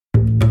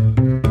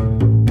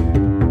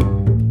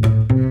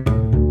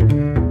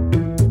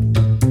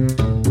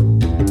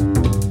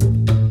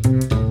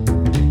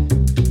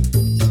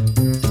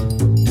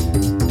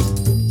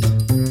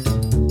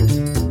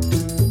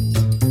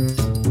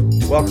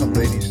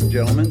and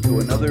gentlemen, to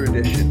another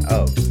edition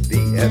of The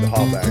Ed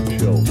Hallback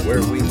Show,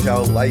 where we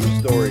tell life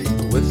stories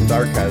with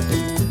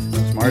sarcasm,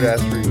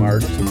 smart-ass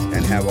remarks,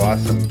 and have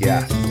awesome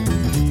guests.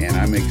 And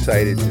I'm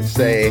excited to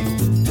say,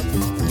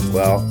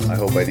 well, I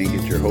hope I didn't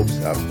get your hopes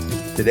up.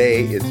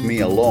 Today, it's me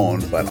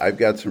alone, but I've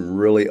got some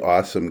really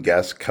awesome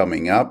guests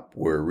coming up.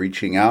 We're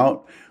reaching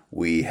out.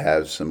 We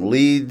have some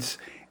leads,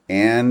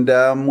 and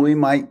we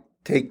might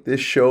take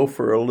this show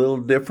for a little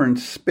different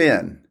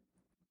spin.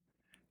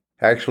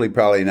 Actually,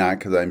 probably not,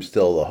 because I'm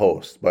still the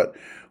host, but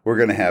we're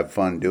going to have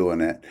fun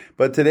doing it.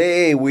 But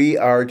today we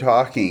are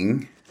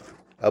talking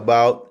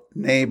about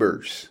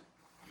neighbors.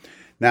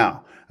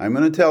 Now, I'm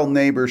going to tell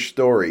neighbor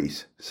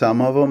stories. Some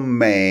of them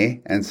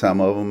may, and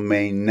some of them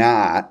may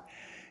not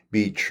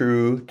be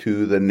true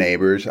to the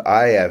neighbors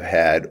I have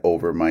had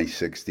over my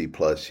 60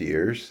 plus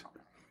years.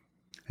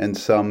 And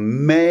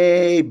some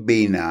may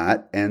be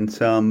not, and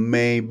some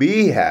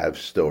maybe have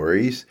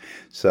stories.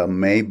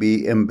 Some may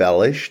be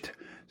embellished.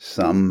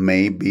 Some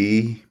may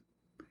be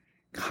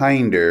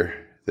kinder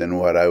than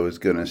what I was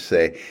going to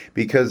say.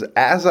 Because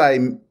as I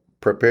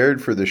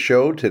prepared for the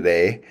show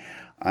today,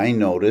 I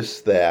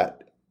noticed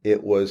that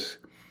it was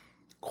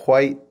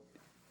quite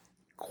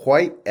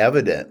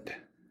evident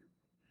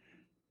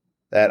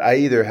that I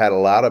either had a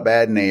lot of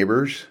bad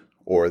neighbors,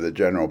 or the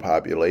general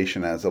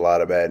population has a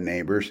lot of bad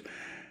neighbors,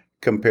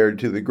 compared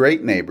to the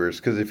great neighbors.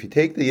 Because if you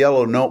take the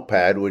yellow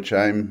notepad, which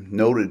I'm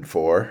known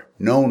for,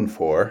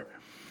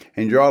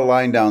 and draw a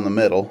line down the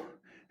middle,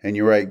 and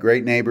you write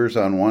great neighbors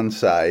on one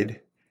side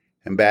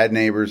and bad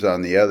neighbors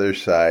on the other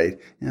side.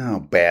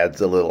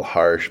 Bad's a little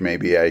harsh.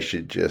 Maybe I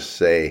should just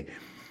say,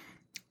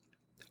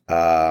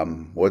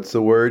 what's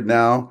the word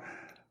now?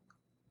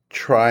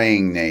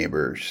 Trying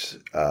neighbors.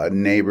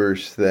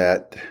 Neighbors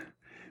that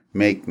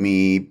make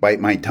me bite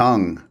my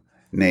tongue.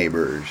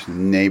 Neighbors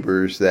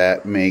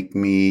that make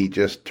me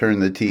just turn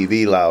the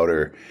TV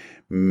louder.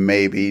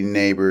 Maybe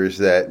neighbors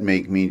that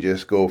make me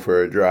just go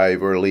for a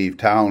drive or leave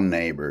town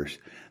neighbors.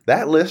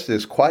 That list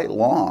is quite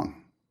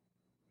long.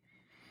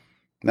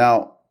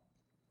 Now,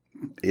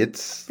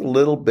 it's a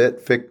little bit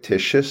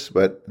fictitious,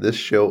 but this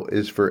show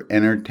is for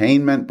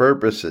entertainment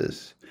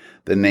purposes.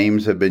 The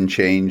names have been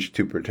changed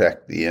to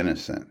protect the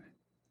innocent.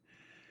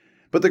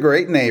 But the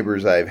great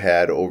neighbors I've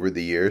had over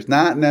the years,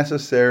 not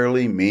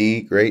necessarily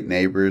me, great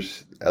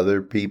neighbors,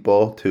 other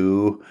people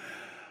too.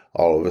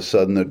 All of a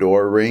sudden the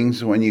door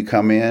rings when you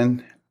come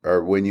in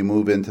or when you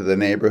move into the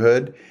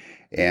neighborhood,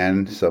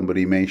 and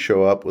somebody may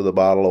show up with a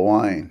bottle of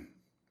wine,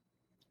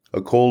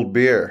 a cold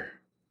beer,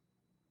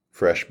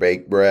 fresh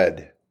baked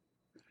bread,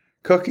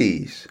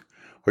 cookies,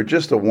 or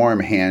just a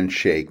warm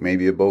handshake,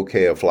 maybe a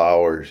bouquet of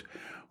flowers,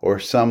 or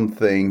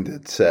something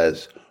that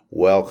says,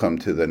 welcome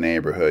to the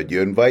neighborhood.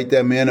 You invite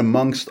them in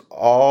amongst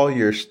all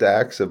your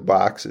stacks of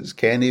boxes.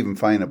 Can't even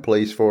find a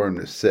place for them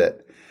to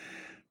sit.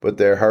 But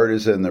their heart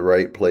is in the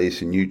right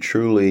place, and you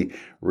truly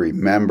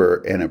remember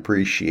and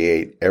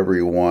appreciate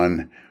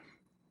everyone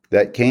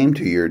that came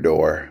to your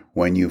door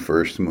when you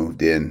first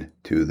moved in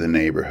to the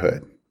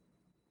neighborhood,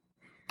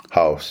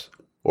 house,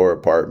 or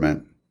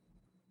apartment,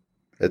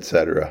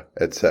 etc.,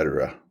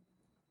 etc.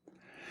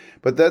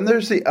 But then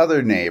there's the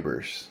other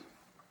neighbors.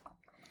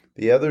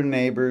 The other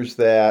neighbors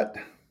that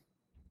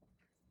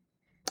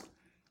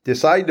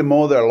decide to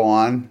mow their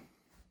lawn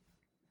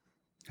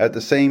at the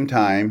same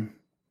time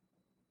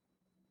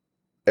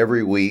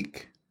every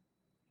week.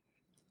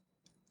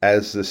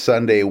 As the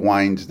Sunday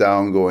winds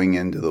down going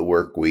into the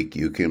work week,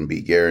 you can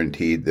be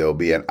guaranteed there'll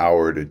be an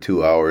hour to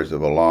 2 hours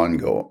of a lawn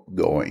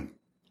going.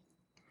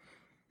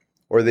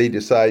 Or they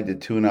decide to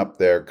tune up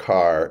their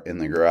car in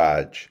the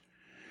garage.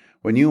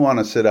 When you want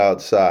to sit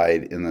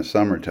outside in the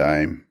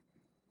summertime,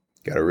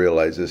 got to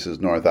realize this is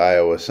North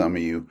Iowa, some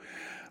of you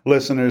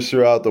listeners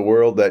throughout the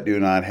world that do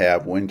not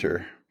have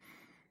winter.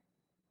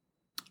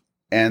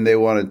 And they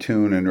want to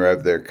tune and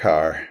rev their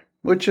car,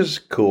 which is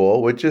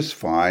cool, which is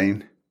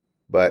fine.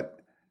 But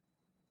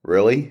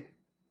really?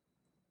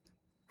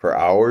 For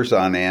hours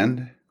on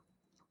end?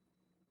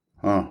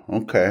 Oh,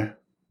 okay.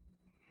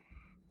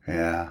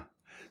 Yeah.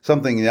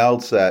 Something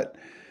else that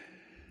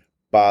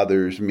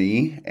bothers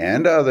me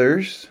and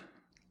others,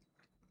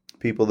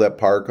 people that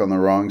park on the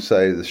wrong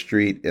side of the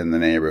street in the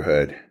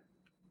neighborhood.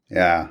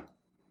 Yeah,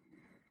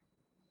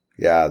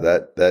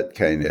 that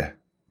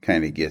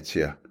kind of gets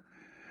you.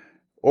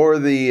 Or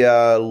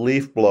the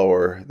leaf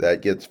blower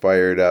that gets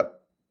fired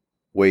up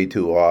way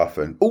too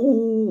often.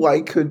 Ooh,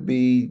 I could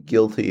be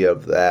guilty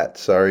of that.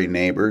 Sorry,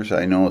 neighbors.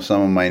 I know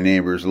some of my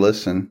neighbors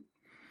listen.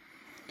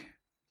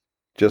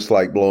 Just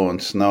like blowing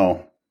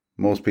snow.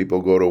 Most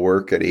people go to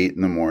work at 8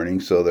 in the morning,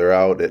 so they're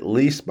out at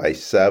least by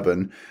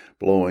 7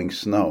 blowing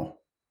snow.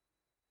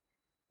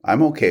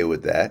 I'm okay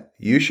with that.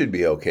 You should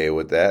be okay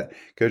with that,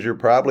 because you're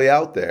probably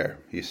out there.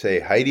 You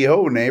say,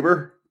 "Heidi-ho,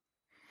 neighbor,"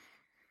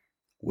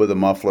 with a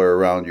muffler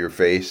around your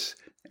face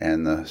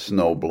and the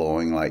snow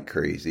blowing like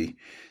crazy.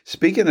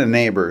 Speaking of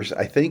neighbors,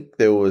 I think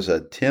there was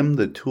a Tim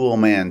the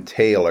Toolman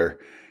Taylor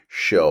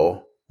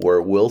show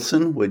where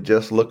Wilson would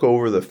just look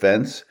over the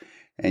fence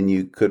and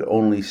you could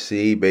only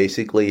see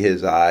basically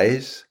his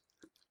eyes.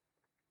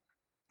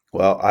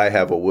 Well, I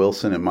have a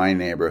Wilson in my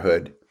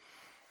neighborhood.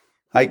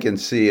 I can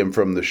see him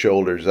from the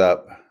shoulders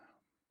up,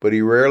 but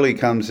he rarely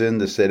comes in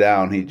to sit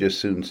down. He just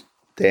soon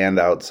stand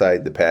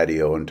outside the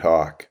patio and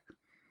talk.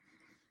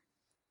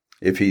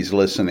 If he's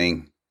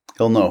listening,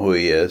 he'll know who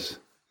he is.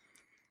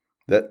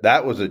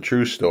 That was a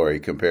true story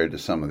compared to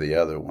some of the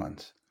other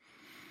ones.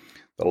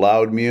 The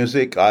loud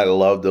music, I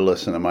love to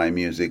listen to my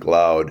music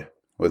loud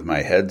with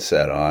my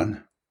headset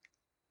on.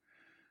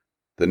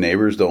 The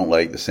neighbors don't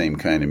like the same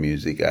kind of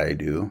music I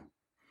do.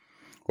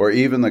 Or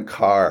even the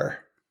car.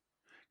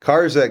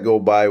 Cars that go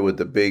by with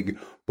the big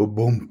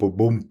ba-boom,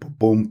 ba-boom,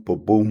 ba-boom,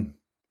 ba-boom.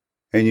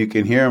 And you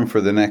can hear them for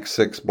the next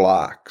 6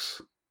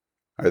 blocks.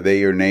 Are they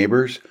your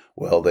neighbors?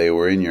 Well, they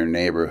were in your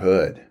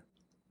neighborhood.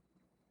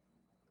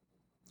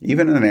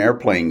 Even an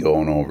airplane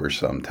going over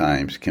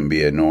sometimes can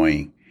be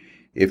annoying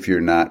if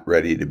you're not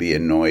ready to be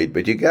annoyed.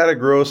 But you got to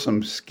grow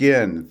some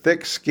skin,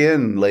 thick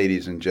skin,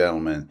 ladies and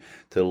gentlemen,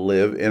 to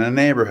live in a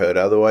neighborhood.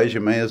 Otherwise,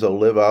 you may as well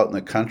live out in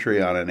the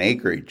country on an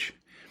acreage.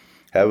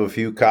 Have a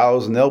few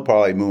cows, and they'll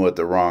probably moo at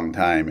the wrong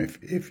time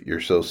if you're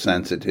so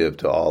sensitive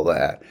to all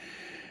that.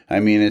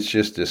 I mean, it's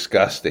just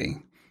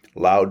disgusting.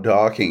 Loud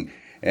talking.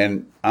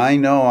 And I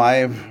know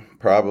I've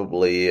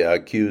probably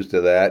accused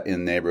of that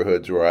in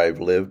neighborhoods where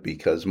I've lived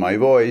because my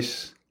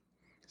voice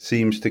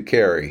seems to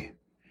carry.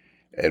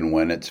 And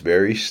when it's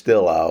very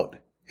still out,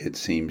 it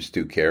seems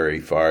to carry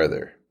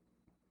farther.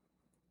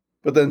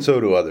 But then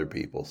so do other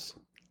people's.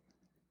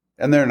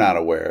 And they're not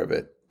aware of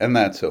it, and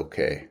that's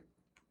okay.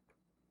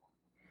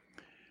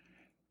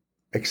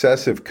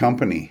 Excessive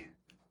company.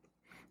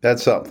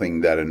 That's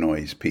something that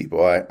annoys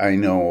people. I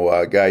know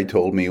a guy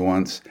told me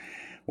once,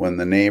 when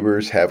the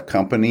neighbors have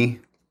company,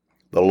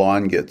 the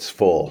lawn gets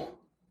full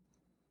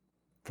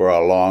for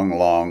a long,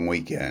 long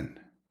weekend.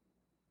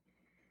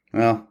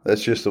 Well,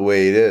 that's just the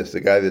way it is.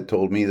 The guy that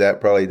told me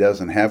that probably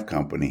doesn't have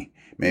company.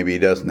 Maybe he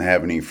doesn't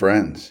have any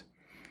friends,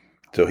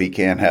 so he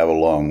can't have a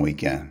long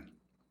weekend.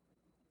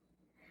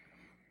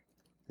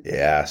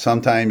 Yeah,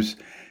 sometimes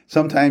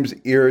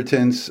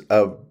irritants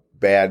of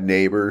bad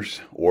neighbors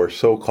or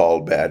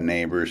so-called bad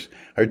neighbors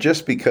are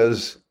just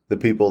because the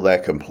people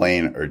that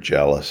complain are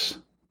jealous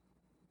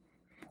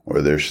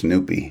or they're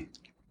snoopy.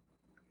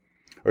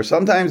 Or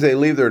sometimes they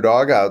leave their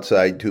dog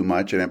outside too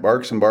much and it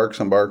barks and barks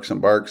and barks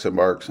and barks and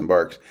barks and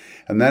barks.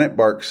 And then it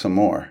barks some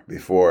more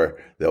before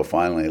they'll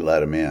finally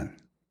let him in.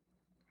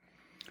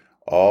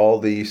 All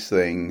these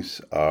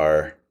things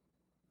are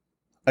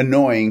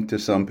annoying to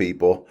some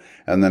people,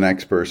 and the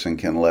next person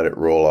can let it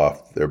roll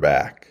off their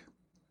back.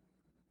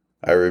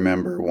 I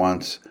remember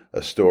once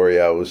a story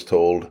I was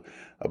told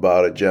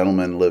about a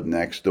gentleman lived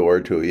next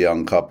door to a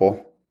young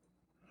couple.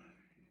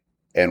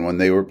 And when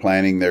they were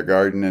planting their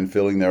garden and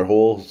filling their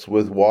holes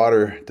with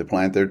water to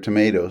plant their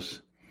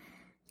tomatoes,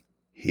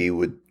 he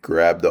would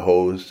grab the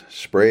hose,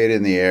 spray it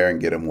in the air, and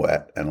get them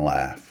wet and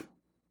laugh.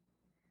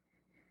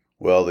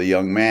 Well, the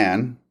young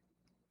man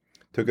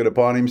took it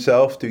upon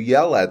himself to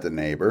yell at the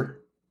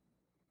neighbor,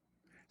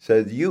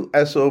 said, "You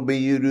SOB,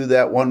 you do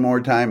that one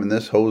more time and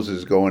this hose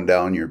is going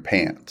down your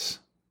pants."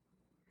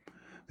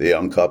 The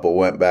young couple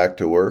went back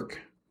to work.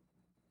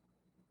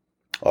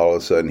 All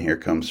of a sudden, here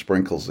comes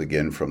sprinkles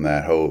again from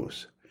that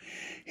hose.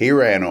 He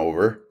ran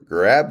over,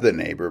 grabbed the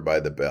neighbor by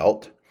the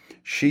belt.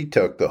 She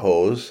took the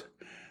hose.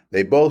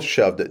 They both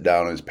shoved it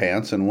down his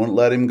pants and wouldn't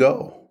let him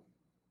go.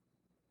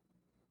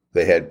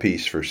 They had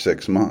peace for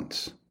 6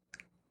 months.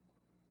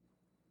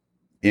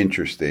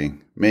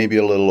 Interesting, maybe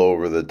a little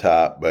over the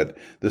top, but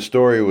the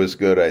story was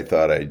good. I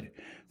thought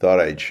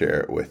I'd share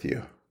it with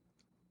you.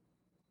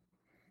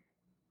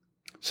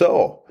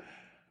 So,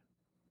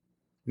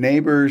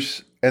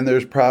 neighbors. And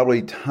there's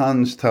probably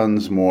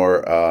tons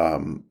more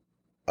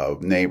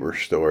of neighbor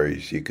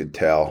stories you could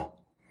tell.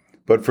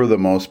 But for the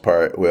most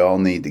part, we all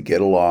need to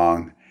get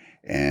along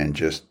and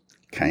just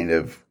kind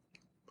of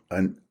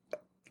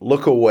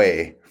look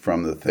away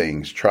from the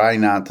things. Try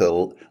not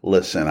to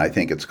listen. I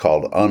think it's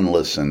called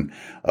unlisten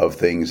of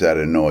things that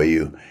annoy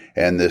you.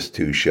 And this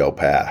too shall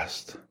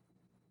pass.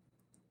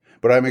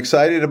 But I'm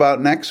excited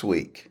about next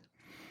week.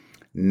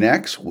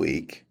 Next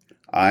week,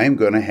 I'm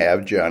going to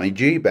have Johnny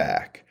G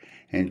back.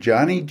 And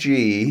Johnny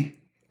G,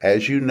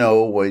 as you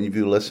know, when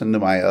you listen to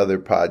my other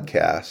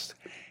podcast,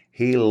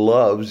 he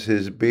loves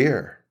his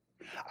beer.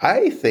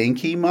 I think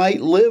he might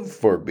live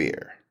for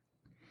beer.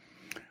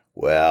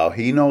 Well,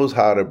 he knows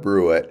how to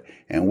brew it,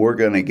 and we're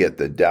going to get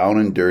the down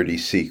and dirty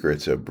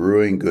secrets of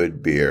brewing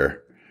good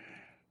beer,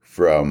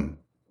 from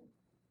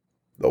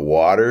the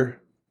water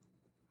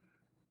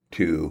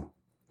to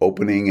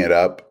opening it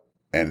up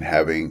and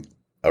having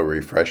a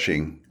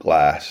refreshing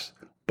glass,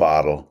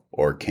 bottle,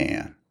 or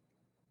can.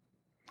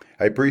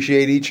 I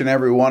appreciate each and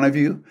every one of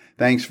you.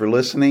 Thanks for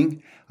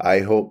listening. I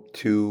hope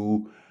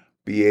to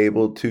be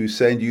able to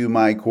send you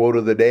my quote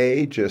of the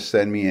day. Just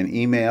send me an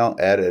email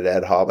at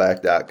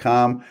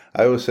edhalbach.com.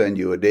 I will send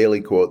you a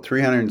daily quote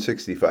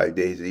 365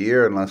 days a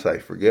year unless I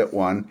forget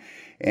one.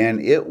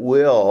 And it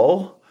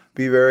will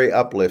be very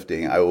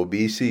uplifting. I will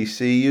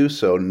BCC you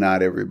so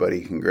not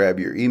everybody can grab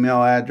your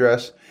email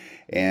address.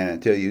 And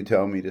until you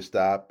tell me to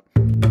stop,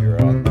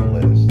 you're on the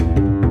list.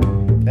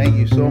 Thank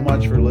you so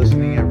much for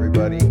listening,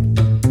 everybody.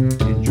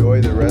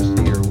 Enjoy the rest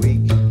of your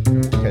week.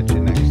 We'll catch you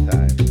next time.